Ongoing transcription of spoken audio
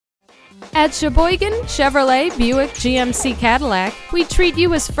At Sheboygan, Chevrolet, Buick, GMC, Cadillac, we treat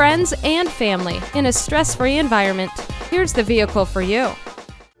you as friends and family in a stress-free environment. Here's the vehicle for you.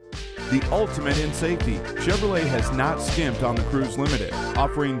 The ultimate in safety, Chevrolet has not skimped on the Cruze Limited,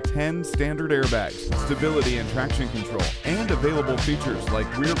 offering 10 standard airbags, stability and traction control, and available features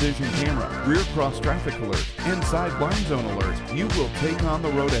like rear vision camera, rear cross traffic alert, and side blind zone alert. You will take on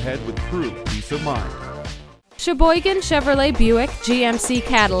the road ahead with true peace of mind. Sheboygan, Chevrolet, Buick, GMC,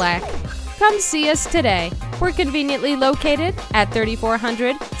 Cadillac. Come see us today. We're conveniently located at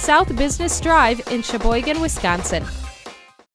 3400 South Business Drive in Sheboygan, Wisconsin.